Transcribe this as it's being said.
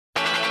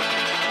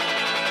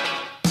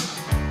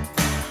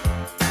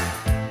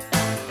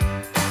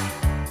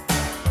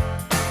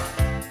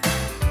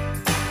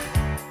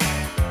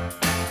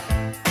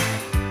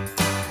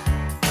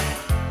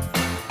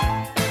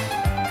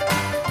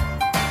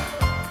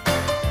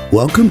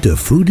Welcome to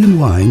Food and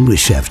Wine with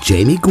Chef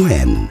Jamie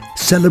Gwen.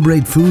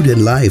 Celebrate food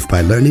and life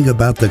by learning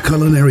about the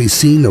culinary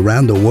scene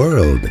around the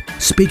world.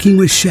 Speaking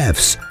with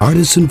chefs,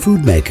 artisan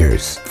food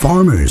makers,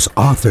 farmers,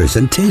 authors,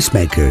 and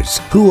tastemakers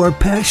who are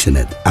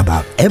passionate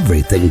about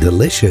everything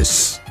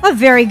delicious. A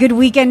very good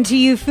weekend to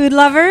you, food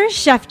lovers.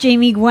 Chef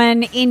Jamie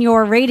Gwen in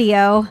your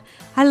radio.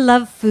 I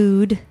love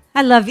food.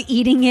 I love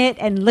eating it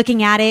and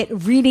looking at it,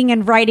 reading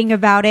and writing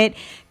about it,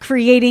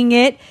 creating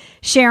it,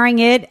 sharing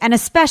it, and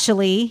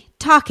especially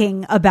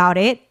talking about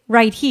it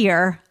right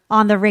here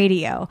on the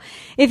radio.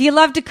 If you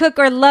love to cook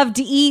or love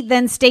to eat,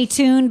 then stay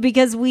tuned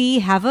because we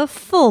have a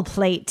full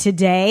plate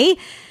today,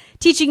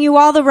 teaching you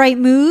all the right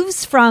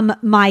moves from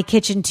my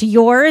kitchen to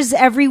yours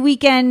every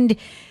weekend.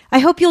 I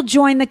hope you'll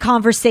join the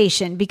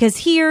conversation because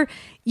here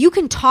you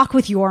can talk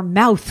with your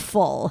mouth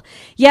full.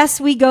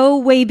 Yes, we go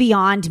way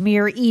beyond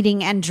mere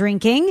eating and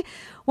drinking.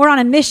 We're on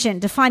a mission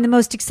to find the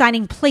most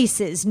exciting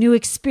places, new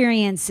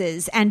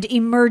experiences, and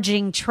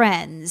emerging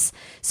trends.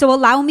 So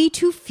allow me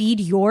to feed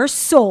your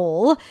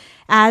soul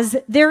as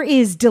there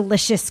is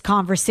delicious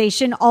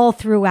conversation all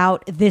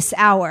throughout this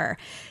hour.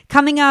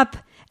 Coming up,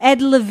 Ed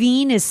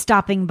Levine is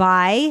stopping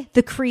by,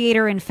 the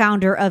creator and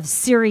founder of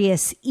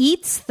Serious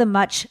Eats, the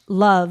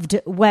much-loved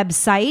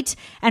website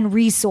and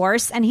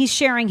resource, and he's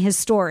sharing his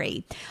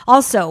story.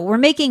 Also, we're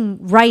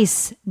making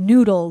rice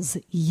noodles.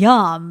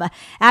 Yum.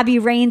 Abby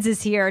Rains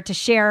is here to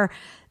share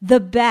the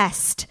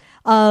best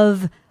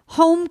of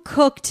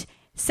home-cooked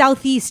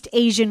Southeast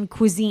Asian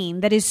cuisine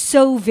that is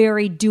so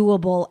very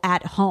doable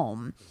at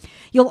home.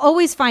 You'll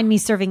always find me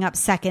serving up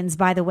seconds,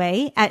 by the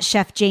way, at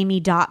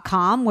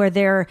chefjamie.com, where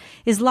there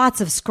is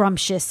lots of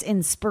scrumptious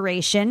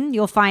inspiration.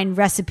 You'll find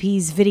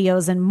recipes,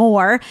 videos, and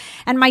more.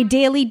 And my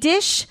daily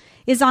dish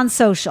is on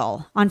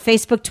social, on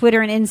Facebook,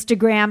 Twitter, and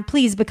Instagram.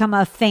 Please become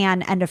a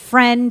fan and a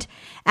friend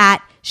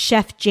at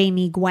Chef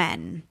Jamie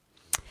Gwen.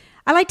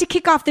 I like to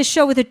kick off the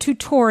show with a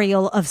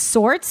tutorial of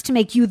sorts to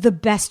make you the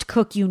best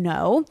cook you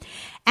know.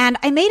 And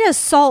I made a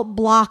salt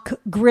block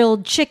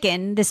grilled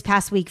chicken this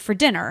past week for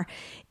dinner.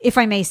 If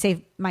I may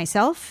say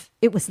myself,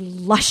 it was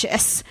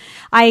luscious.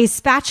 I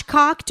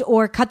spatchcocked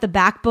or cut the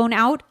backbone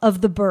out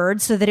of the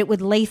bird so that it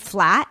would lay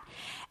flat.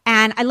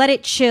 And I let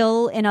it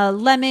chill in a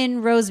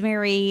lemon,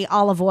 rosemary,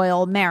 olive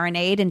oil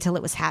marinade until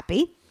it was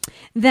happy.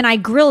 Then I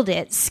grilled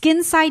it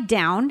skin side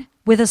down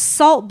with a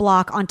salt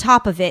block on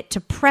top of it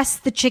to press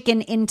the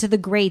chicken into the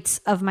grates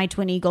of my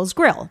Twin Eagles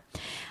grill.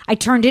 I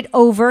turned it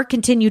over,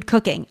 continued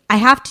cooking. I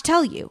have to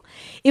tell you,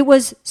 it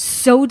was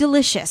so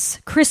delicious.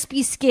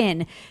 Crispy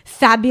skin,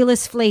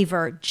 fabulous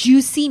flavor,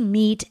 juicy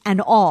meat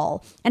and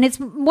all. And it's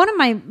one of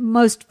my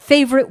most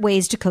favorite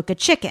ways to cook a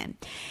chicken.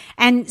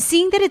 And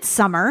seeing that it's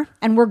summer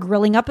and we're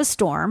grilling up a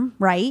storm,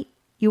 right?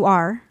 You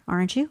are,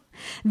 aren't you?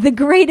 The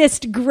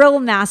greatest grill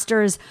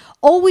masters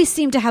always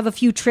seem to have a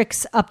few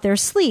tricks up their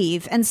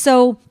sleeve. And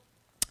so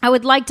I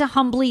would like to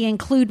humbly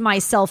include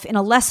myself in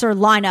a lesser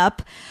lineup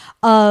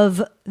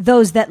of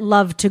those that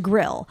love to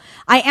grill.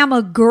 I am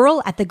a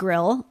girl at the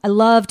grill. I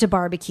love to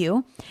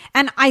barbecue.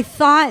 And I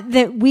thought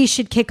that we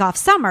should kick off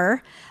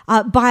summer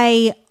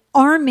by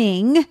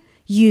arming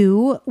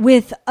you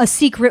with a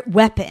secret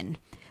weapon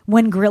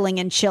when grilling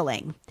and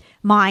chilling.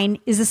 Mine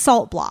is a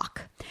salt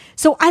block.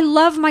 So I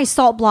love my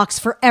salt blocks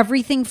for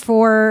everything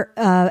from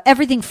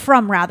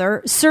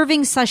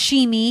serving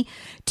sashimi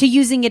to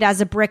using it as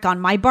a brick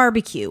on my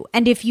barbecue.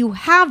 And if you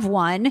have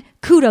one,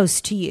 kudos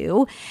to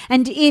you.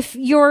 And if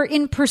you're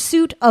in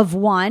pursuit of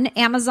one,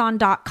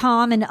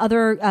 Amazon.com and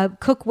other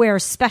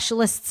cookware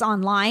specialists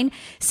online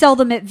sell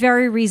them at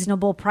very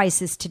reasonable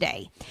prices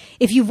today.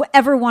 If you've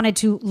ever wanted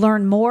to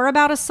learn more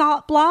about a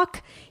salt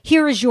block,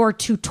 here is your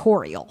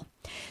tutorial.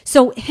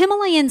 So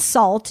Himalayan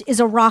salt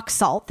is a rock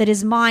salt that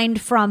is mined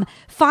from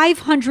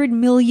 500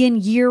 million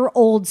year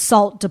old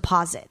salt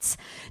deposits.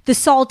 The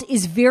salt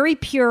is very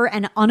pure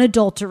and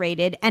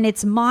unadulterated, and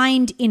it's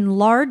mined in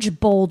large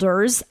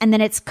boulders, and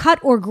then it's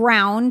cut or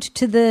ground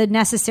to the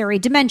necessary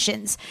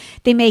dimensions.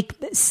 They make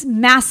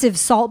massive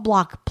salt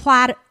block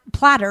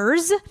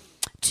platters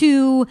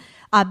to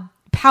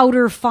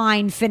powder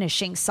fine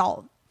finishing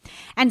salt.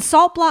 And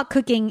salt block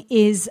cooking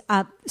is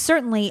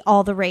certainly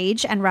all the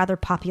rage and rather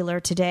popular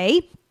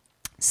today.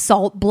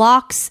 Salt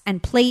blocks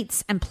and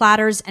plates and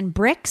platters and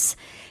bricks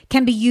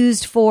can be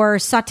used for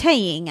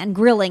sautéing and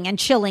grilling and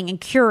chilling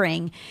and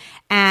curing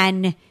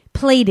and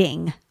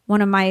plating.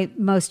 One of my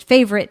most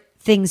favorite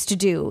things to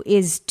do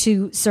is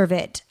to serve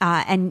it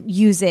and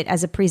use it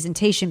as a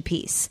presentation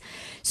piece.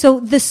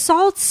 So the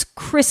salt's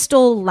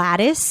crystal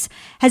lattice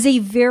has a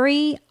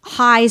very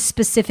high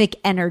specific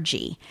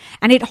energy,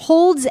 and it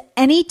holds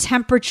any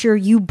temperature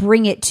you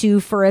bring it to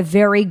for a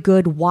very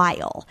good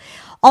while.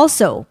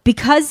 Also,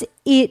 because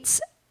it's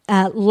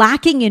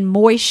lacking in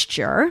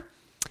moisture,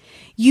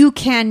 you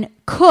can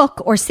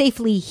cook or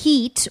safely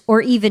heat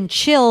or even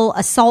chill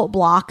a salt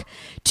block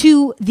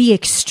to the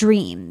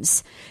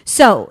extremes.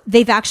 So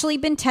they've actually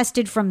been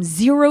tested from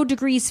 0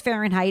 degrees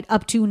Fahrenheit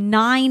up to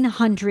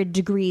 900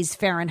 degrees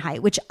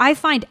Fahrenheit, which I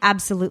find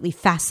absolutely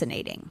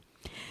fascinating.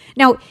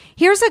 Now,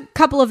 here's a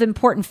couple of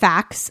important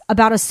facts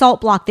about a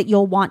salt block that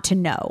you'll want to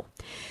know.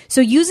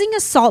 So using a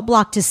salt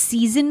block to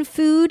season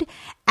food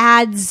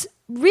adds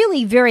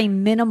really very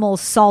minimal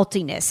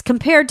saltiness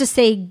compared to,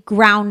 say,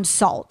 ground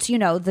salt,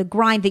 the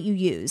grind that you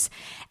use.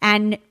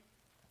 And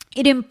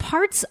it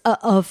imparts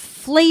a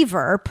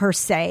flavor, per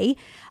se,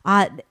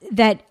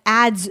 that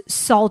adds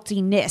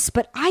saltiness.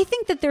 But I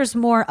think that there's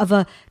more of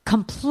a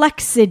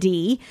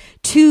complexity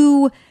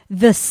to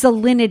the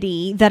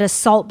salinity that a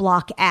salt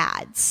block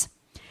adds.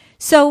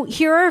 So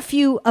here are a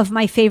few of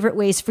my favorite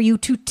ways for you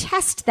to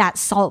test that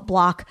salt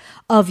block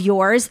of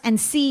yours and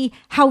see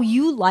how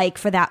you like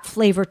for that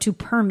flavor to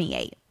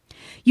permeate.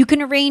 You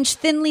can arrange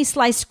thinly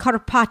sliced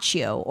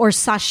carpaccio or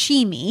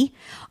sashimi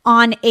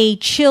on a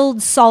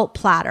chilled salt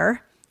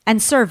platter and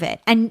serve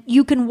it. And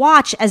you can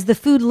watch as the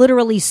food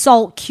literally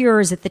salt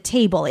cures at the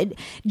table. It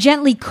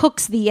gently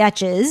cooks the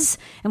edges.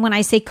 And when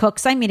I say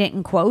cooks, I mean it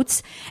in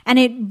quotes. And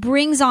it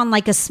brings on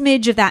like a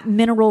smidge of that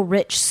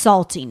mineral-rich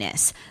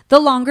saltiness. The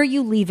longer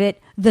you leave it,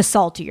 the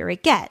saltier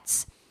it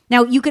gets.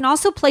 Now, you can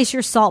also place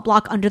your salt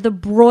block under the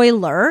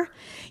broiler.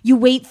 You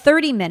wait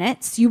 30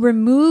 minutes. You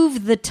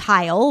remove the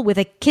tile with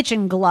a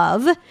kitchen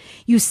glove.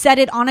 You set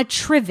it on a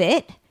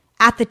trivet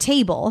at the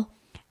table.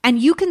 And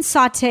you can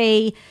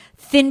saute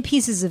thin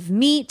pieces of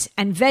meat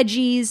and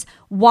veggies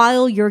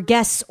while your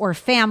guests or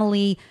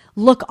family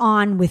look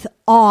on with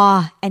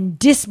awe and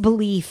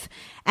disbelief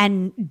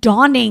and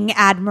dawning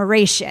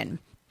admiration.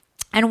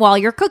 And while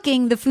you're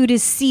cooking, the food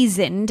is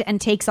seasoned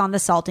and takes on the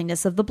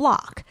saltiness of the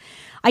block.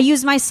 I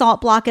use my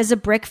salt block as a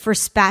brick for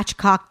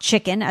spatchcock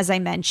chicken, as I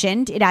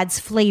mentioned. It adds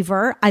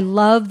flavor. I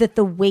love that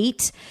the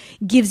weight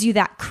gives you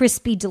that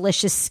crispy,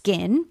 delicious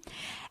skin.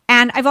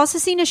 And I've also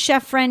seen a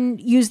chef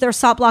friend use their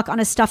salt block on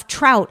a stuffed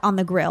trout on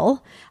the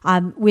grill,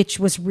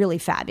 which was really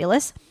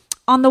fabulous.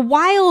 On the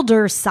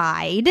wilder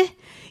side,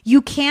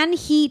 you can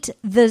heat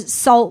the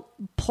salt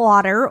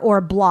platter or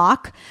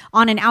block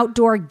on an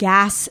outdoor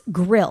gas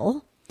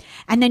grill,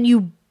 and then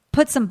you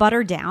put some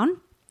butter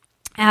down.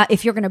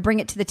 If you're going to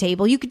bring it to the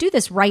table, you could do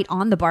this right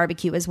on the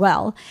barbecue as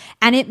well,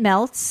 and it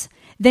melts.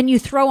 Then you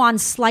throw on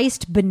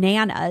sliced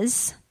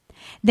bananas.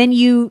 Then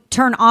you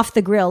turn off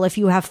the grill if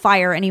you have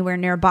fire anywhere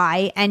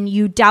nearby, and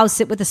you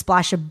douse it with a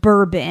splash of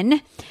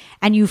bourbon,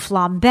 and you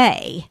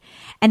flambe.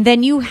 And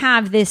then you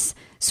have this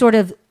sort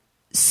of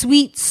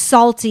sweet,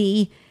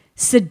 salty,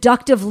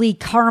 seductively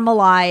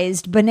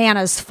caramelized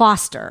bananas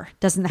Foster.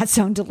 Doesn't that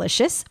sound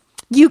delicious?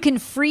 You can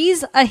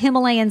freeze a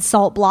Himalayan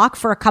salt block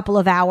for a couple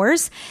of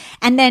hours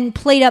and then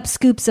plate up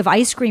scoops of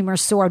ice cream or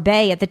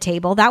sorbet at the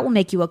table. That will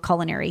make you a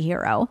culinary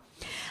hero.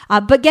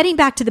 But getting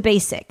back to the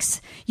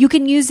basics, you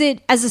can use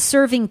it as a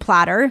serving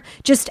platter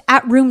just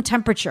at room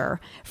temperature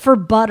for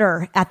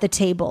butter at the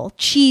table,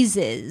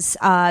 cheeses,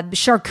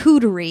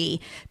 charcuterie,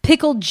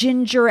 pickled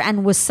ginger and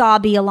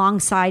wasabi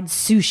alongside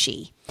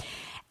sushi.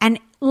 And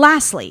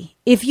lastly,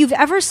 if you've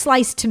ever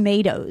sliced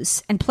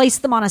tomatoes and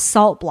placed them on a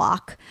salt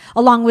block,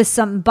 along with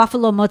some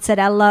buffalo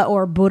mozzarella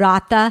or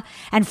burrata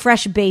and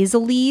fresh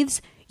basil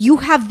leaves, you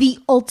have the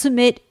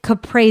ultimate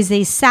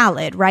caprese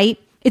salad, right?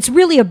 It's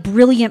really a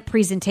brilliant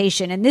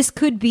presentation, and this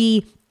could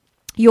be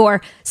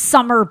your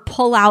summer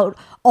pull out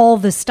all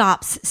the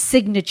stops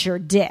signature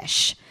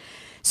dish.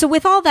 So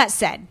with all that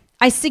said,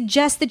 I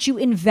suggest that you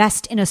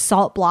invest in a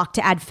salt block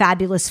to add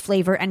fabulous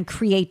flavor and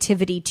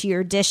creativity to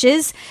your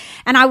dishes.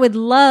 And I would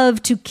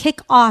love to kick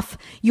off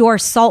your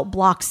salt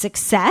block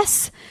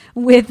success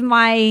with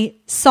my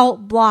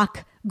salt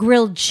block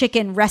grilled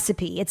chicken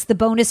recipe. It's the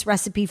bonus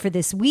recipe for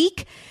this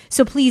week.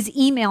 So please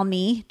email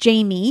me,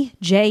 Jamie,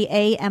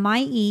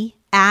 Jamie,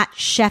 at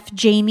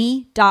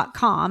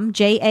chefjamie.com,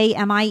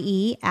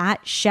 Jamie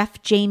at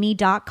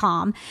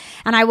chefjamie.com.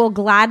 And I will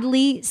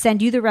gladly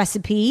send you the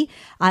recipe,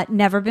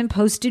 never been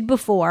posted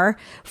before,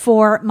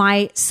 for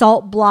my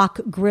salt block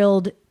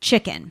grilled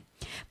chicken.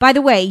 By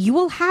the way, you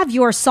will have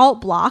your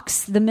salt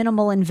blocks, the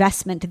minimal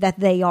investment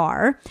that they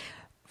are,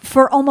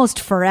 for almost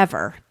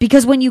forever.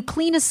 Because when you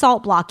clean a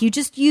salt block, you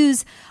just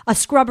use a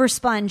scrubber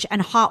sponge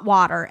and hot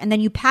water, and then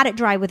you pat it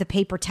dry with a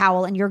paper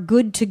towel, and you're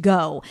good to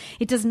go.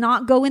 It does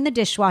not go in the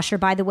dishwasher,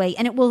 by the way,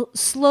 and it will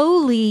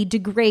slowly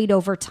degrade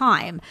over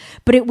time,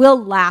 but it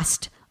will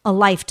last a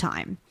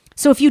lifetime.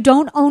 So if you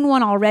don't own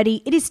one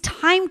already, it is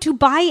time to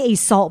buy a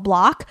salt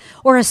block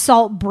or a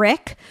salt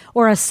brick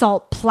or a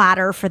salt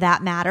platter for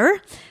that matter.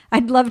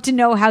 I'd love to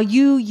know how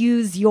you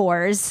use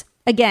yours.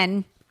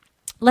 Again,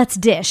 let's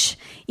dish.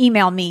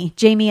 Email me,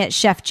 Jamie at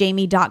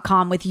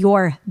chefjamie.com with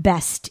your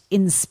best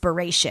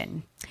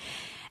inspiration.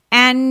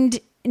 And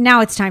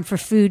now it's time for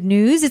food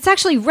news. It's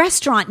actually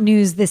restaurant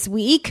news this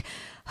week.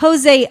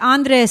 Jose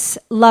Andres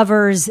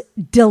lovers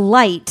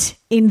delight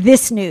in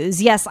this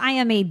news. Yes, I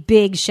am a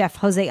big Chef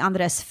Jose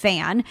Andres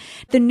fan.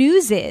 The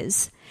news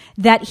is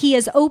that he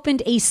has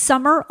opened a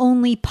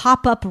summer-only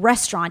pop-up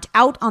restaurant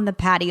out on the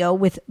patio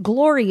with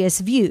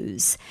glorious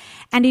views.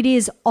 And it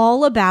is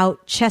all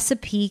about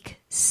Chesapeake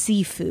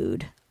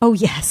seafood. Oh,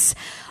 yes.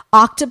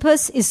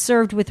 Octopus is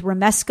served with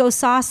romesco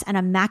sauce and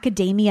a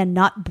macadamia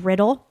nut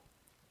brittle.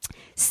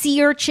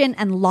 Sea urchin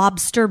and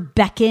lobster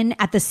beckon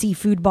at the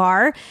seafood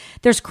bar.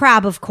 There's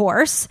crab, of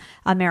course,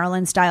 a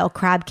Maryland-style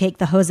crab cake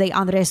the Jose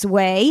Andres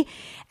way.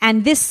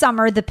 And this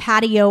summer, the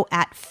patio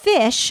at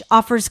Fish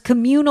offers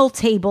communal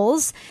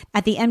tables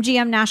at the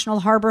MGM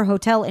National Harbor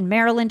Hotel in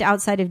Maryland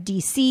outside of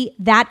D.C.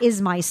 That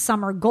is my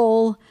summer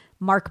goal.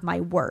 Mark my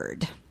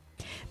word.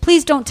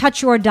 Please don't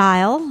touch your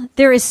dial.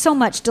 There is so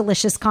much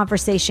delicious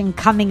conversation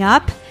coming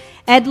up.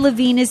 Ed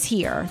Levine is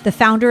here, the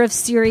founder of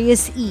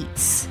Serious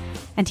Eats,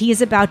 and he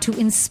is about to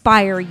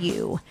inspire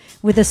you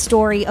with a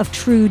story of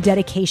true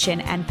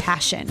dedication and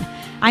passion.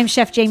 I'm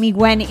Chef Jamie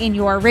Gwen in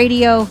your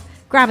radio.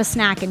 Grab a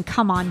snack and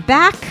come on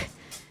back.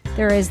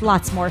 There is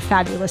lots more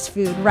fabulous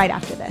food right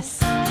after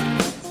this.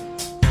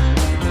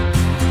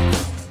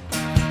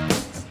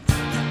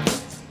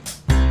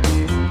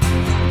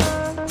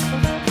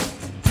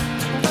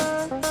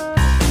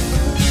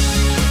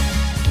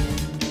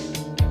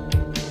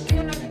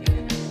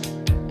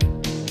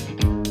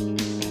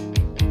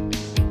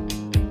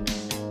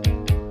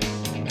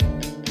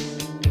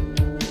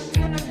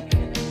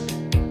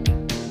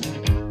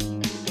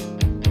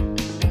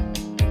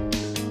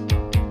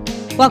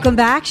 Welcome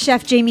back,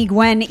 Chef Jamie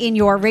Gwen in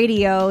your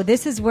radio.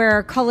 This is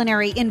where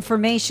culinary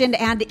information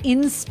and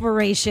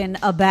inspiration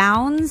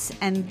abounds,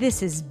 and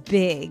this is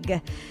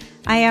big.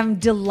 I am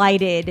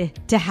delighted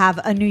to have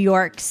a New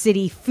York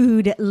City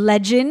food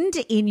legend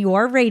in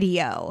your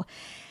radio.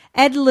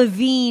 Ed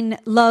Levine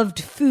loved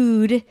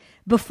food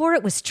before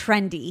it was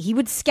trendy. He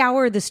would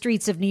scour the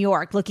streets of New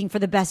York looking for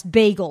the best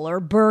bagel or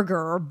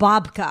burger or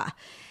babka.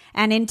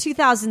 And in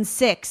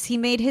 2006, he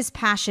made his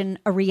passion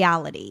a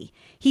reality.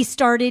 He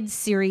started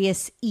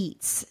Serious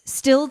Eats,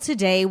 still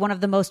today one of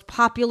the most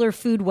popular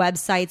food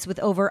websites with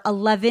over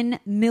 11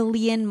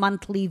 million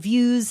monthly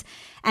views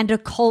and a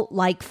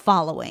cult-like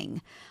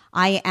following.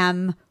 I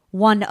am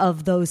one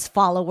of those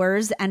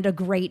followers and a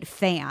great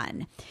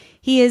fan.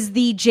 He is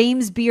the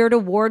James Beard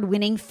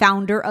Award-winning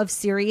founder of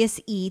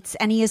Serious Eats,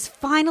 and he is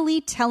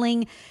finally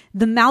telling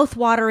the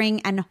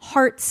mouth-watering and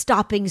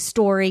heart-stopping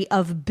story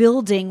of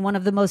building one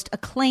of the most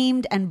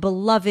acclaimed and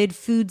beloved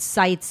food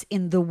sites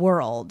in the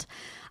world.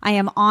 I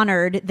am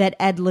honored that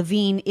Ed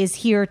Levine is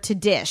here to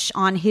dish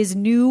on his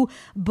new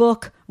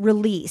book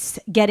release,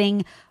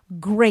 getting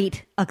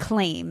great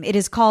acclaim. It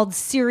is called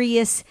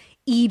Serious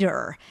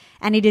Eater,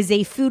 and it is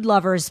a food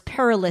lover's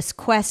perilous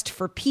quest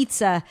for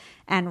pizza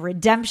and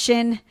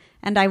redemption.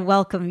 And I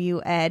welcome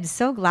you, Ed.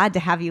 So glad to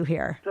have you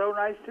here. So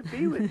nice to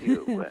be with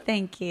you.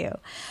 Thank you.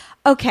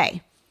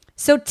 Okay,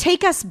 so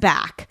take us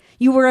back.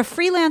 You were a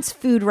freelance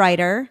food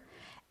writer.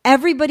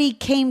 Everybody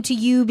came to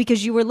you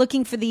because you were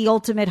looking for the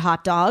ultimate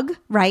hot dog,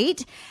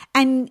 right?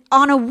 And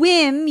on a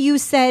whim, you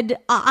said,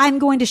 I'm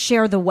going to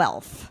share the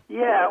wealth.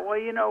 Yeah,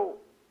 well,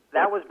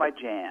 that was my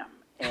jam.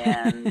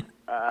 And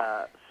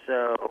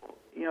so,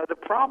 the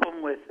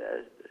problem with,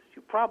 as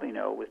you probably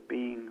know, with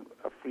being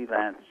a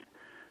freelance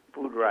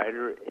food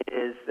writer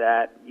is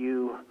that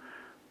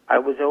I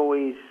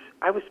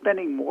was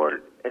spending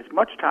as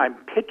much time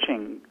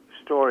pitching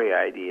story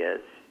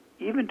ideas,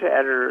 even to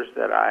editors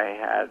that I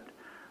had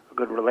a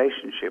good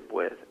relationship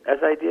with, as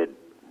I did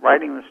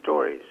writing the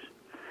stories.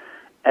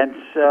 And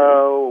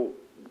so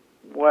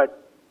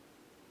what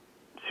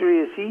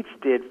Serious Eats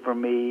did for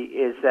me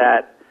is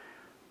that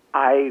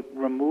I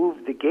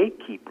removed the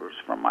gatekeepers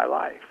from my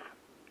life.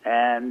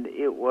 And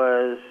it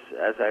was,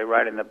 as I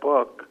write in the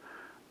book,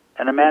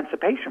 an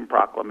emancipation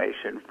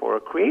proclamation for a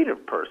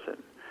creative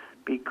person,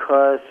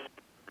 because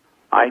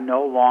I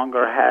no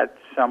longer had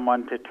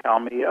someone to tell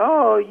me,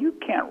 oh, you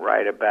can't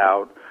write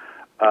about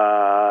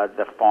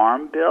the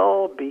Farm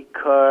Bill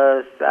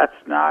because that's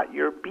not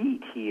your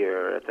beat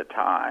here at the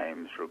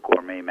Times or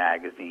Gourmet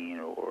Magazine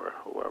or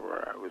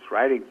whoever I was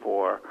writing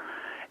for.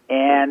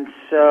 And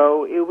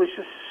so it was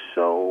just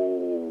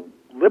so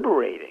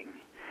liberating.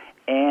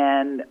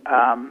 And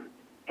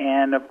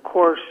of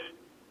course,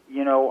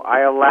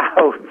 I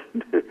allowed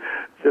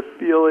the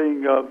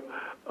feeling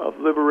of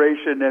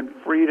liberation and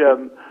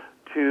freedom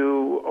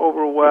to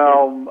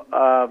overwhelm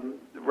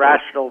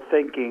rational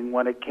thinking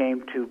when it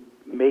came to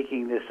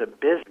making this a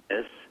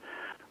business.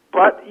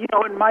 But,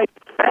 in my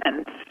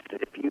defense,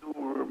 if you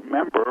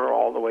remember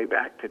all the way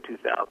back to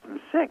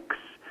 2006,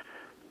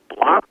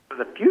 blogs are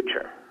the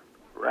future,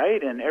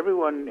 right? And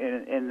everyone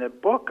in the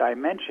book I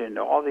mentioned,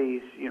 all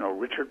these,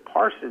 Richard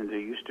Parsons, who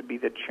used to be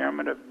the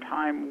chairman of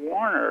Time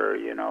Warner,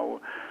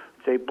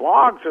 say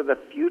blogs are the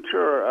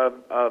future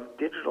of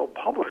digital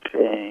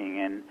publishing,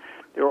 and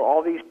there are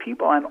all these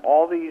people and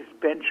all these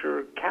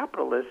venture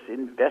capitalists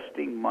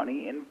investing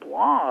money in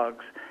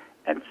blogs.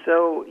 And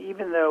so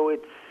even though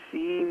it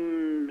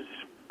seems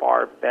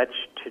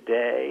far-fetched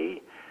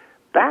today,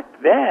 back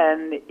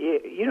then,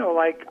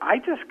 I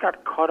just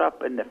got caught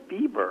up in the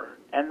fever.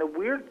 And the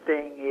weird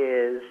thing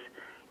is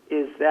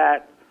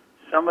that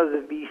some of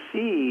the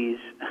VCs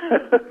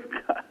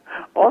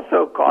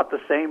also caught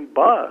the same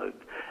bug.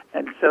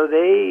 And so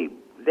they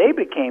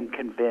became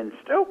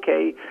convinced,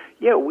 okay,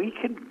 yeah, we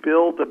can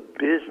build a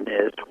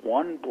business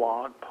one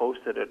blog post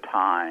at a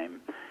time,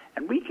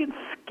 and we can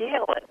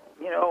scale it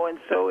And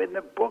so in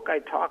the book I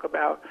talk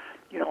about,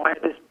 I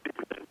had this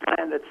business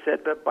plan that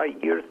said that by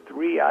year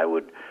 3 I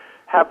would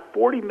have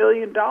 $40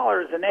 million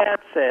in ad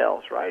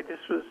sales, right? This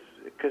was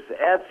because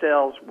ad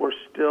sales were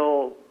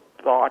still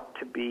thought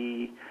to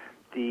be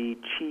the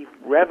chief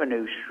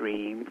revenue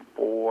stream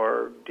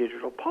for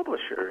digital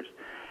publishers.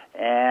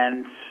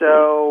 And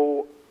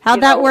so...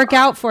 How'd that work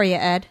out for you,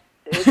 Ed?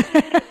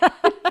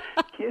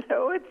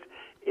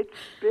 It's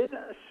been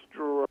a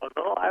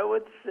struggle, I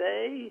would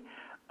say.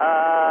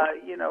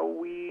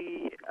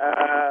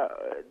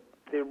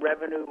 The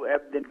revenue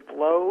ebbed and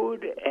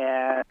flowed,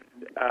 and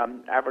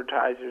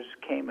advertisers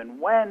came and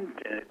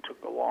went, and it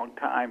took a long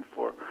time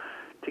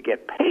to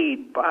get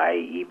paid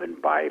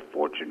by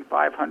Fortune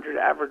 500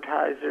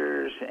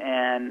 advertisers,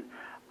 and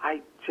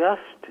I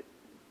just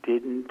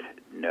didn't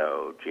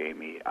know,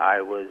 Jamie.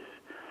 I was,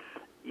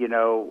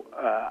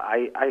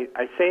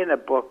 I say in the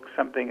book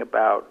something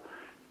about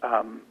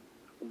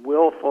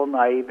willful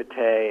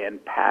naivete and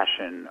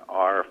passion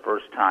are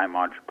first-time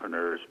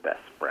entrepreneurs'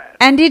 best friend.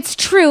 And it's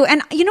true.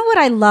 And you know what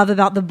I love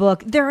about the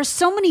book? There are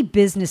so many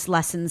business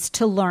lessons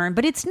to learn,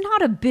 but it's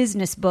not a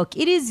business book.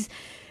 It is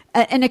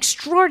an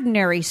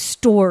extraordinary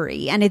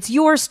story, and it's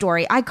your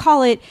story. I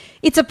call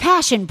it's a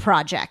passion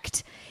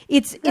project.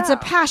 It's a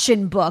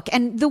passion book,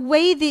 and the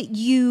way that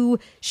you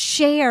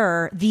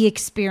share the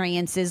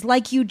experiences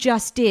like you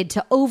just did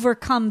to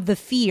overcome the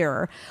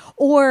fear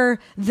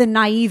or the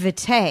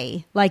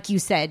naivete, like you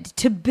said,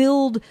 to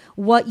build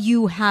what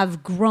you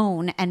have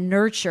grown and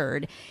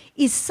nurtured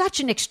is such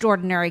an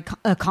extraordinary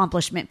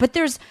accomplishment. But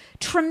there's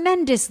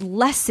tremendous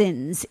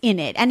lessons in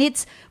it, and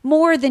it's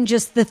more than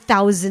just the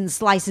 1,000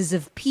 slices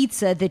of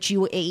pizza that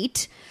you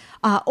ate.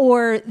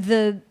 Or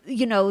the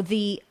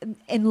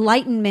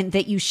enlightenment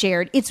that you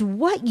shared. It's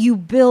what you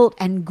built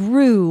and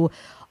grew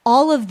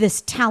all of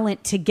this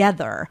talent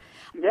together.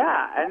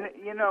 Yeah, and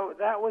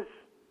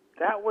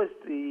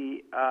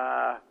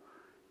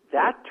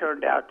that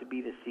turned out to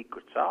be the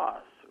secret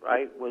sauce,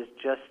 right? Was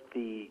just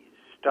the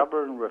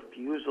stubborn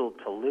refusal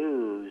to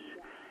lose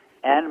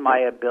and my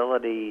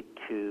ability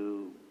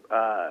to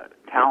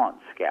talent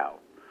scout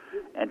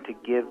and to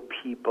give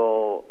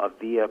people a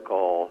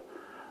vehicle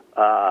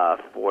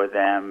for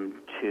them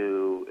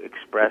to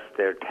express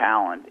their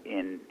talent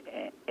in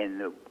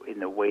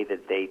the way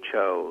that they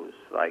chose.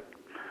 Like,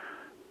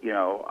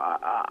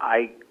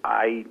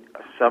 I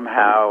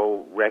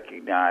somehow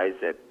recognize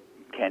that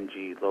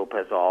Kenji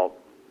Lopez-All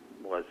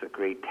was a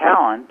great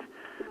talent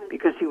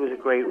because he was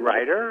a great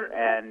writer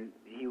and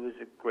he was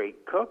a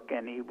great cook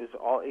and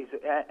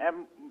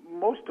and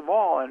most of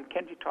all, and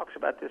Kenji talks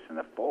about this in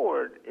the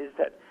foreword, is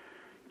that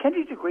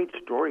Kenji's a great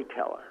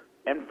storyteller.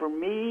 And for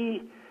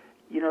me,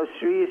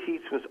 Serious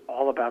Eats was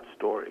all about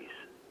stories.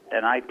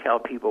 And I tell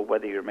people,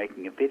 whether you're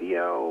making a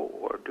video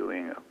or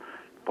doing a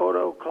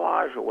photo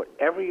collage or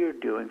whatever you're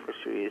doing for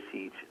Serious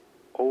Eats,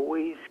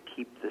 always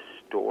keep the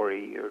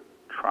story you're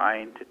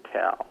trying to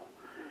tell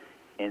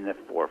in the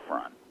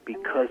forefront.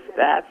 Because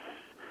that's,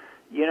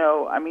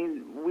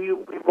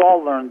 we've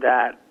all learned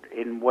that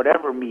in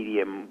whatever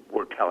medium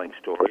we're telling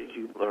stories.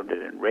 You've learned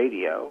it in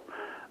radio.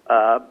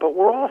 But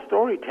we're all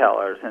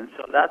storytellers, and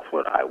so that's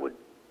what I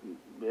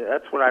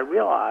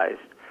realized.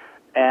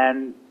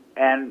 And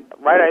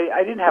right,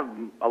 I didn't have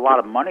a lot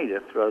of money to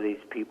throw these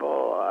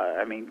people.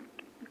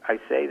 I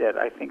say that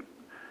I think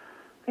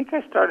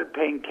I started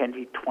paying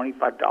Kenji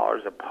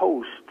 $25 a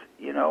post,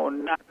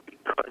 not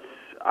because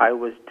I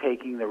was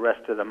taking the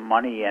rest of the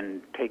money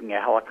and taking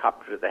a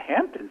helicopter to the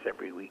Hamptons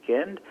every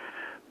weekend,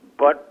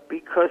 but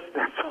because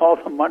that's all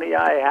the money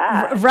I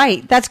had.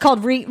 Right. That's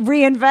called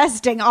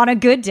reinvesting on a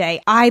good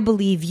day. I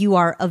believe you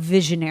are a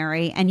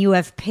visionary, and you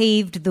have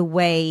paved the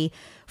way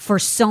for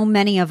so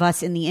many of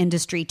us in the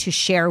industry to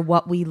share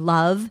what we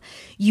love.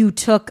 You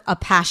took a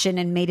passion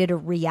and made it a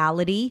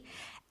reality.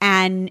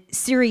 And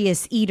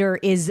Serious Eater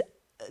is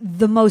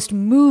the most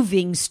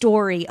moving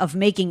story of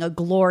making a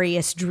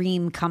glorious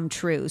dream come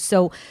true.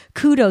 So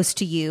kudos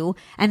to you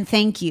and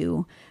thank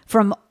you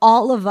from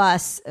all of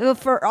us,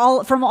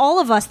 from all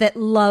of us that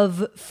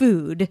love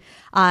food.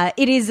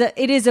 It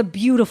is a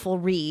beautiful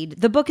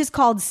read. The book is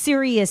called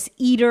Serious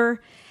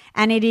Eater,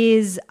 and it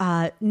is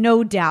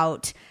no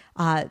doubt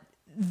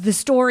the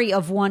story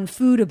of one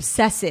food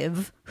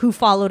obsessive who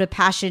followed a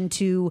passion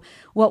to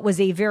what was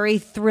a very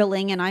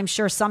thrilling and I'm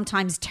sure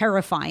sometimes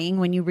terrifying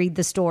when you read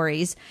the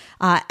stories,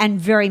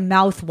 and very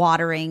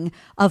mouth-watering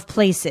of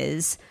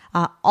places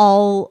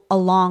all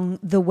along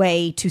the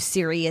way to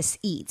Serious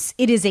Eats.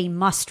 It is a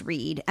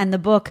must-read, and the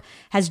book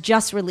has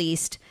just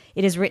released.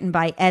 It is written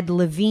by Ed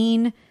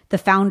Levine, the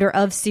founder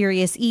of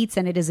Serious Eats,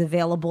 and it is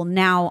available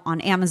now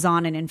on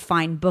Amazon and in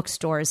fine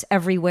bookstores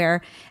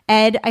everywhere.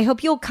 Ed, I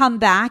hope you'll come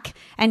back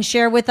and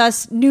share with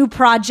us new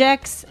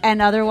projects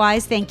and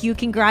otherwise. Thank you.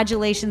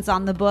 Congratulations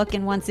on the book.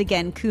 And once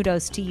again,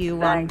 kudos to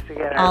you on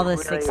all the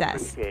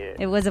success.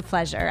 It was a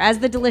pleasure. As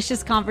the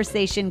delicious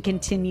conversation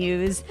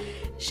continues,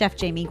 Chef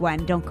Jamie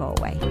Gwen, don't go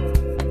away.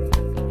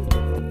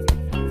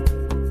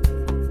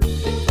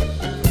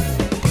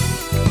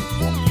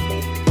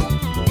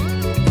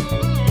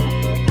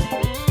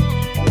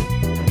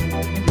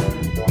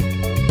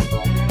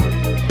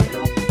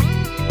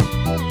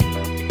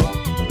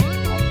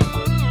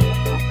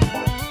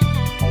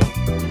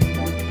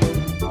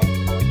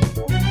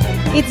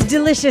 It's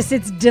delicious,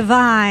 it's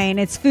divine,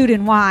 it's food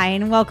and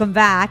wine. Welcome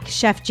back,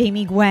 Chef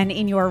Jamie Gwen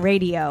in your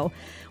radio.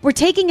 We're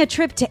taking a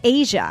trip to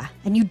Asia,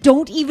 and you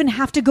don't even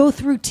have to go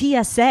through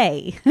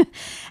TSA.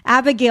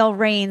 Abigail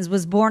Rains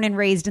was born and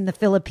raised in the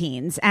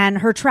Philippines, and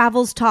her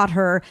travels taught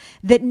her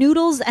that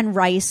noodles and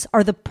rice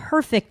are the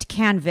perfect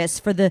canvas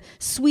for the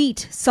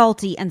sweet,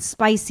 salty, and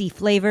spicy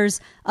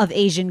flavors of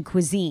Asian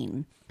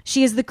cuisine.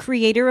 She is the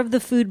creator of the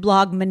food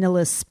blog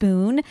Manila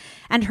Spoon,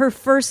 and her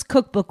first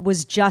cookbook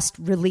was just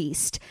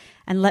released.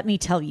 And let me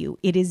tell you,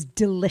 it is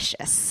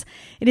delicious.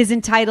 It is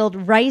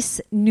entitled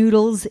Rice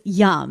Noodles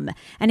Yum,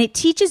 and it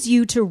teaches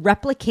you to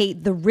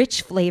replicate the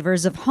rich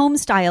flavors of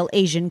home-style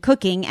Asian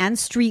cooking and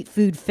street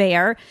food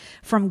fare,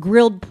 from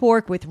grilled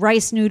pork with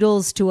rice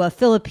noodles to a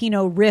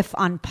Filipino riff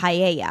on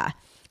paella.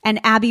 And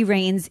Abby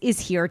Rains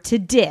is here to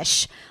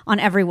dish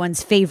on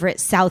everyone's favorite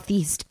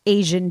Southeast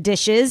Asian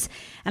dishes.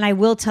 And I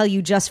will tell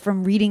you, just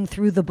from reading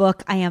through the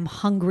book, I am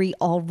hungry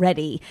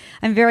already.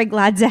 I'm very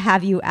glad to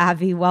have you,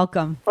 Abby.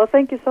 Welcome. Well,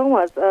 thank you so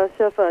much,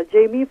 Chef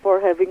Jamie,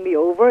 for having me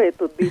over. It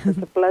would be such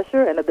a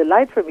pleasure and a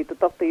delight for me to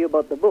talk to you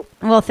about the book.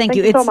 Well, thank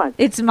you. So much.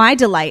 It's my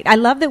delight. I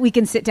love that we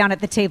can sit down at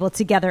the table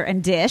together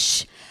and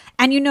dish.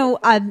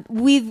 And,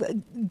 we've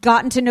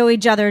gotten to know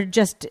each other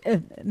just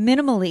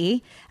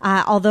minimally,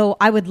 although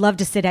I would love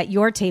to sit at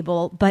your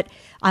table. But,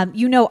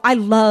 I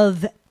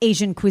love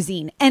Asian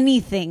cuisine,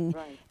 anything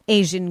right.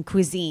 Asian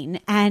cuisine.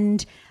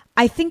 And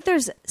I think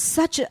there's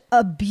such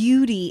a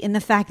beauty in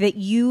the fact that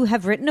you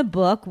have written a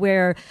book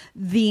where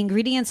the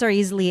ingredients are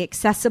easily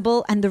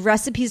accessible and the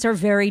recipes are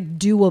very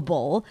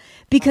doable,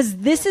 because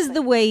this is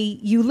the way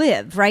you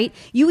live, right?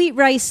 You eat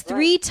rice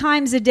 3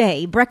 times a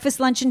day, breakfast,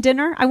 lunch, and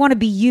dinner. I want to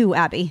be you,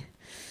 Abby.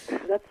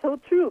 That's so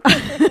true.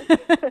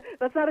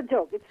 That's not a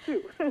joke. It's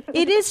true.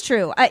 It is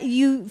true.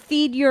 You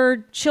feed your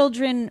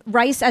children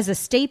rice as a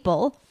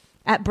staple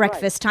at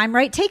breakfast time,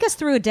 right? Take us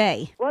through a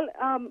day. Well,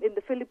 in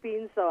the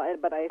Philippines,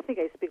 but I think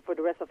I speak for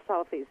the rest of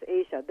Southeast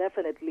Asia,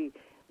 definitely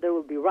there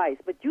will be rice.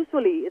 But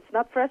usually it's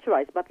not fresh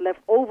rice, but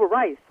leftover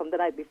rice from the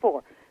night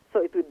before.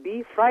 So it would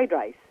be fried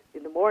rice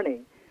in the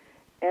morning.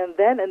 And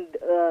then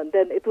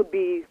it would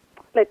be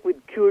like with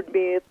cured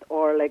meat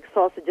or like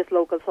sausages,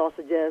 local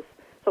sausages.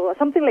 So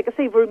something like a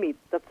savory meat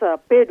that's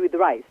paired with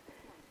rice.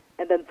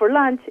 And then for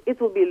lunch,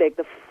 it will be like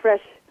the fresh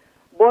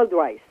boiled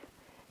rice.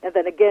 And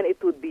then again,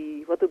 it would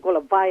be what we call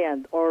a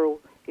viand, or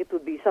it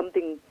would be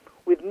something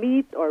with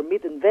meat or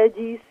meat and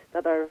veggies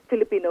that are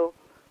Filipino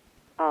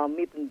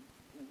meat and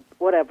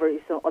whatever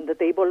is on the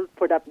table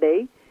for that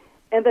day.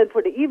 And then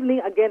for the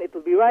evening, again, it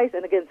will be rice,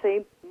 and again,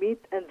 same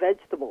meat and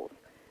vegetables.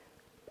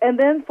 And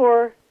then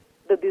for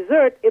the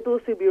dessert, it will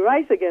still be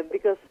rice again,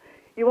 because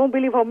you won't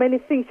believe how many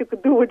things you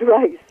could do with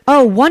rice.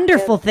 Oh,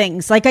 wonderful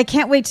things. Like, I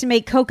can't wait to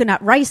make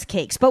coconut rice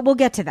cakes, but we'll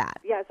get to that.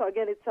 Yeah, so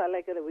again, it's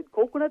with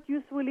coconut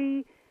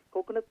usually,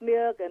 coconut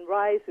milk and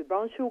rice with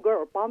brown sugar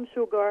or palm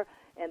sugar,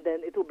 and then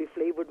it will be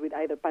flavored with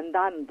either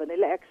pandan,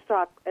 vanilla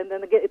extract, and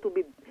then again,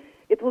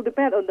 it will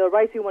depend on the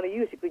rice you want to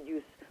use. You could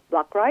use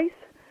black rice,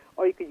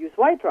 or you could use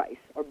white rice,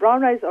 or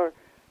brown rice, or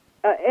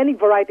any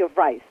variety of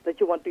rice that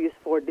you want to use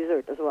for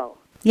dessert as well.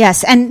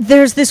 Yes, and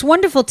there's this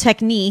wonderful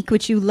technique,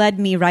 which you led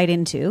me right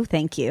into,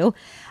 thank you,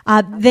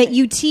 that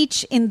you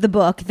teach in the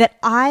book that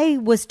I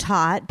was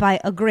taught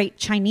by a great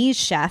Chinese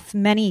chef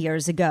many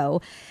years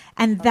ago,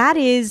 and that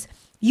is,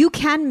 you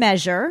can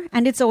measure,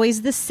 and it's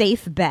always the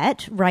safe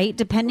bet, right?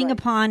 Depending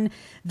upon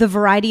the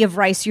variety of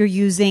rice you're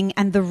using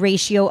and the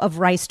ratio of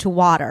rice to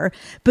water.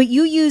 But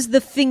you use the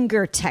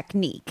finger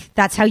technique.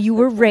 That's how you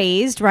were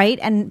raised, right?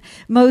 And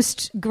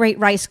most great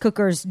rice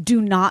cookers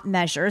do not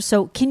measure.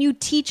 So can you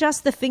teach us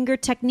the finger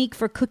technique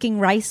for cooking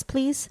rice,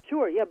 please?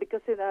 Sure, yeah,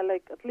 because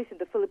at least in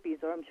the Philippines,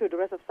 or I'm sure the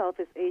rest of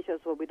Southeast Asia as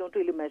well, we don't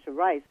really measure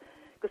rice.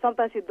 Because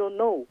sometimes you don't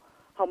know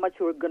how much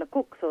you're going to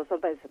cook. So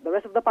sometimes the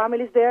rest of the family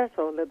is there,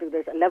 so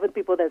there's 11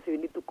 people there, so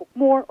you need to cook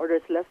more, or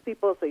there's less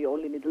people, so you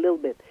only need a little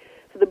bit.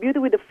 So the beauty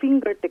with the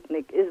finger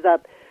technique is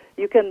that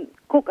you can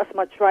cook as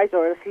much rice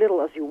or as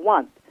little as you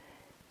want.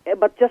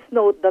 But just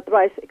note that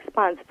rice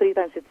expands 3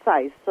 times its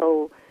size.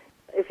 So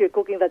if you're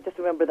cooking that, just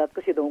remember that,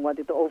 because you don't want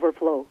it to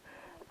overflow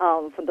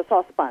from the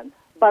saucepan.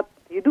 But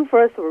you do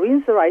first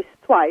rinse the rice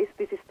twice.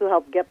 This is to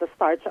help get the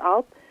starch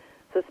out,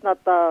 so it's not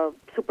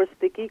super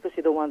sticky, because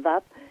you don't want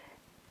that.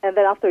 And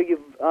then after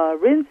you've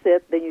rinsed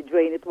it, then you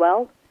drain it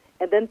well.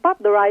 And then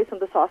pop the rice on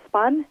the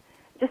saucepan,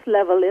 just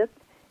level it,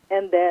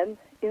 and then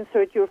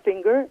insert your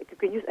finger. You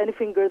can use any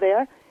finger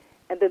there,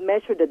 and then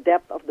measure the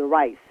depth of the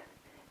rice.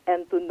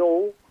 And to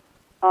know,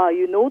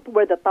 you note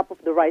where the top of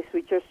the rice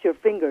reaches your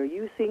finger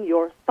using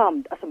your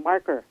thumb as a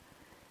marker.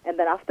 And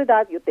then after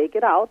that, you take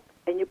it out,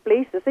 and you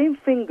place the same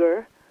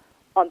finger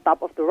on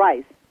top of the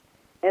rice.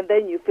 And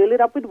then you fill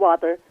it up with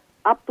water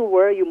up to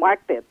where you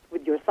marked it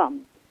with your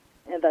thumb.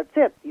 And that's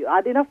it. You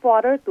add enough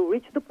water to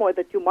reach the point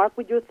that you marked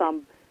with your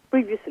thumb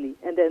previously,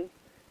 and then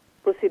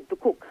proceed to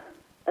cook.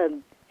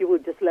 And you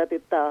would just let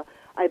it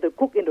either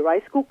cook in the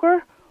rice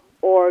cooker,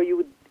 or you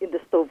would in the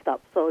stovetop.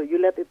 So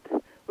you let it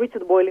reach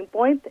the boiling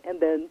point, and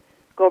then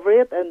cover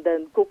it, and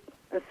then cook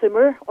and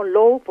simmer on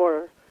low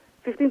for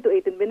 15 to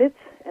 18 minutes,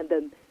 and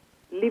then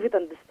leave it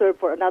undisturbed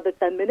for another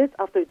 10 minutes.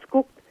 After it's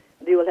cooked,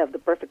 you will have the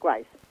perfect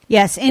rice.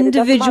 Yes, And it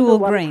doesn't individual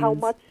matter grains. how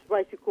much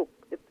rice you cook.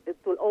 It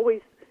will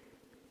always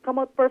come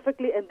out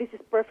perfectly, and this is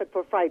perfect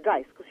for fried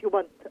rice because you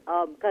want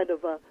kind of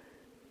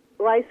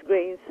rice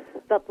grains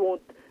that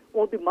won't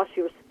be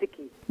mushy or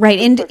sticky. Right,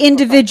 It's perfect for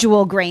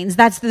individual grains.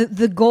 That's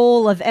the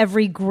goal of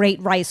every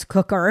great rice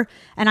cooker.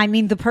 And I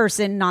mean the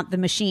person, not the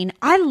machine.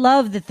 I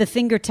love that the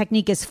finger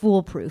technique is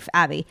foolproof,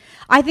 Abby.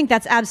 I think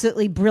that's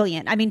absolutely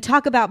brilliant. I mean,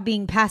 talk about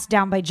being passed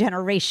down by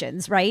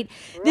generations, right?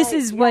 This Right,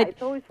 is yeah, what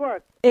it's always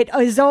worked. it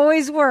has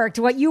always worked.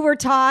 What you were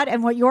taught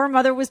and what your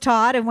mother was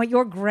taught and what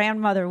your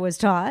grandmother was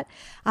taught.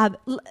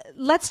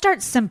 Let's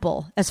start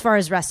simple as far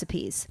as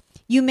recipes.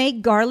 You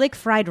make garlic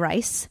fried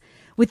rice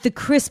with the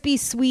crispy,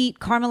 sweet,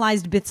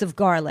 caramelized bits of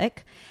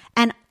garlic.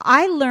 And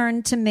I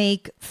learned to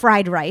make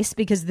fried rice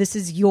because this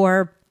is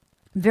your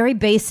very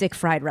basic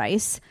fried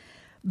rice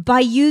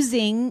by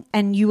using,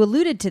 and you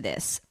alluded to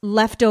this,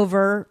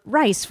 leftover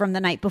rice from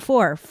the night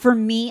before. For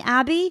me,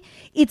 Abby,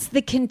 it's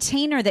the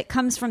container that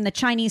comes from the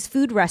Chinese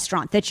food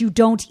restaurant that you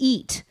don't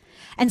eat.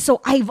 And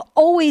so I've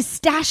always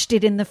stashed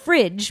it in the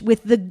fridge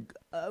with the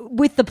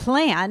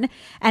plan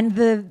and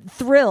the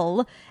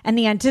thrill and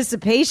the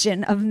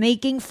anticipation of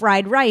making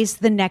fried rice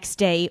the next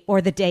day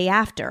or the day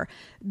after.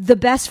 The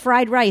best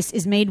fried rice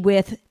is made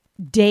with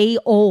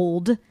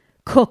day-old,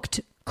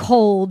 cooked,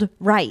 cold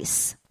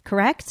rice,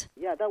 correct?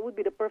 Yeah, that would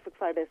be the perfect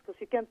fried rice because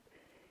you can't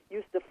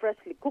use the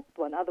freshly cooked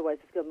one. Otherwise,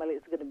 it's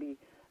going to be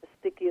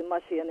sticky and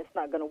mushy, and it's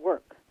not going to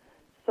work.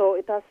 So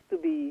it has to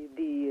be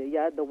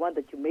the one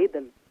that you made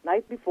the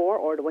night before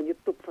or the one you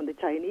took from the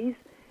Chinese,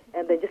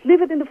 and then just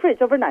leave it in the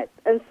fridge overnight.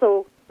 And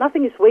so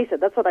nothing is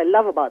wasted. That's what I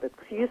love about it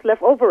because you use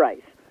leftover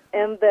rice.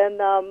 And then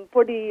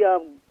for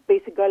the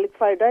basic garlic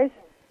fried rice,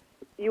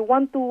 you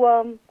want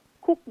to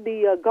cook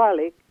the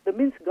garlic, the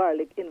minced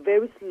garlic, in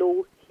very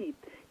slow heat.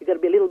 You got to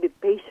be a little bit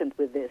patient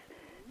with this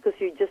because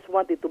you just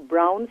want it to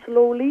brown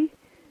slowly,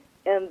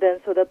 and then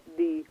so that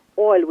the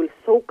oil will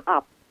soak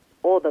up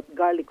all that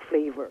garlic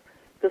flavor.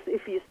 Because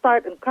if you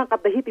start and crank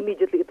up the heat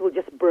immediately, it will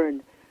just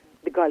burn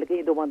the garlic, and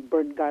you don't want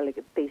burnt garlic.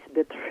 It tastes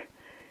bitter.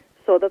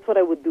 So that's what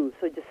I would do.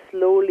 So just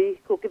slowly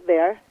cook it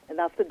there, and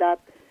after that,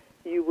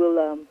 you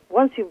will,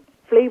 once you've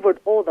flavored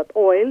all that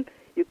oil,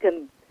 you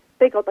can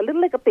take out a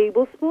little like a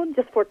tablespoon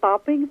just for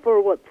topping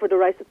for the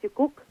rice that you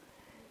cook.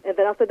 And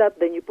then after that,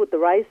 then you put the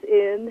rice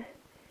in,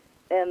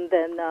 and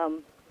then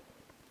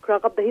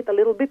crank up the heat a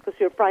little bit because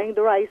you're frying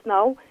the rice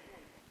now.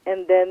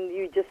 And then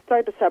you just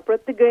try to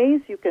separate the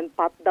grains. You can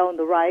pat down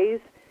the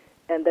rice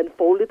and then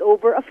fold it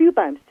over a few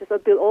times just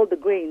until all the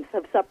grains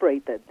have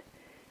separated.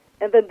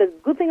 And then the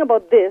good thing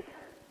about this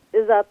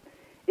is that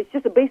it's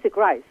just a basic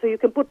rice. So you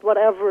can put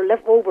whatever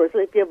leftovers,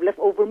 like if you have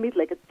leftover meat,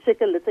 like a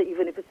chicken, let's say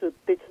even if it's a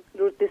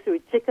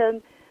rotisserie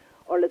chicken,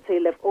 or let's say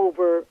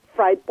leftover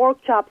fried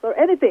pork chops or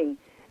anything.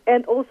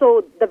 And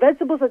also the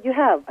vegetables that you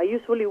have. I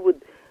usually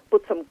would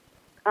put some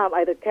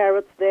either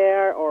carrots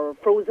there or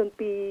frozen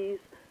peas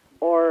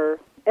or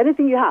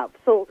anything you have.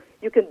 So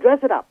you can dress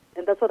it up.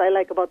 And that's what I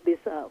like about this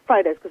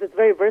fried rice because it's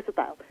very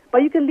versatile.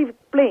 But you can leave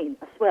it plain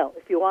as well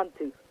if you want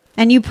to.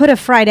 And you put a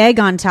fried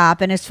egg on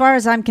top, and as far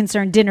as I'm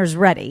concerned, dinner's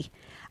ready.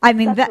 I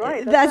mean, That's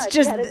right. that's right.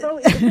 just... Yeah, it's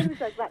always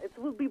like that. It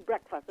will be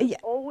breakfast. It's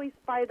always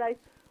fried rice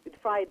with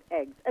fried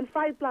eggs and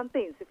fried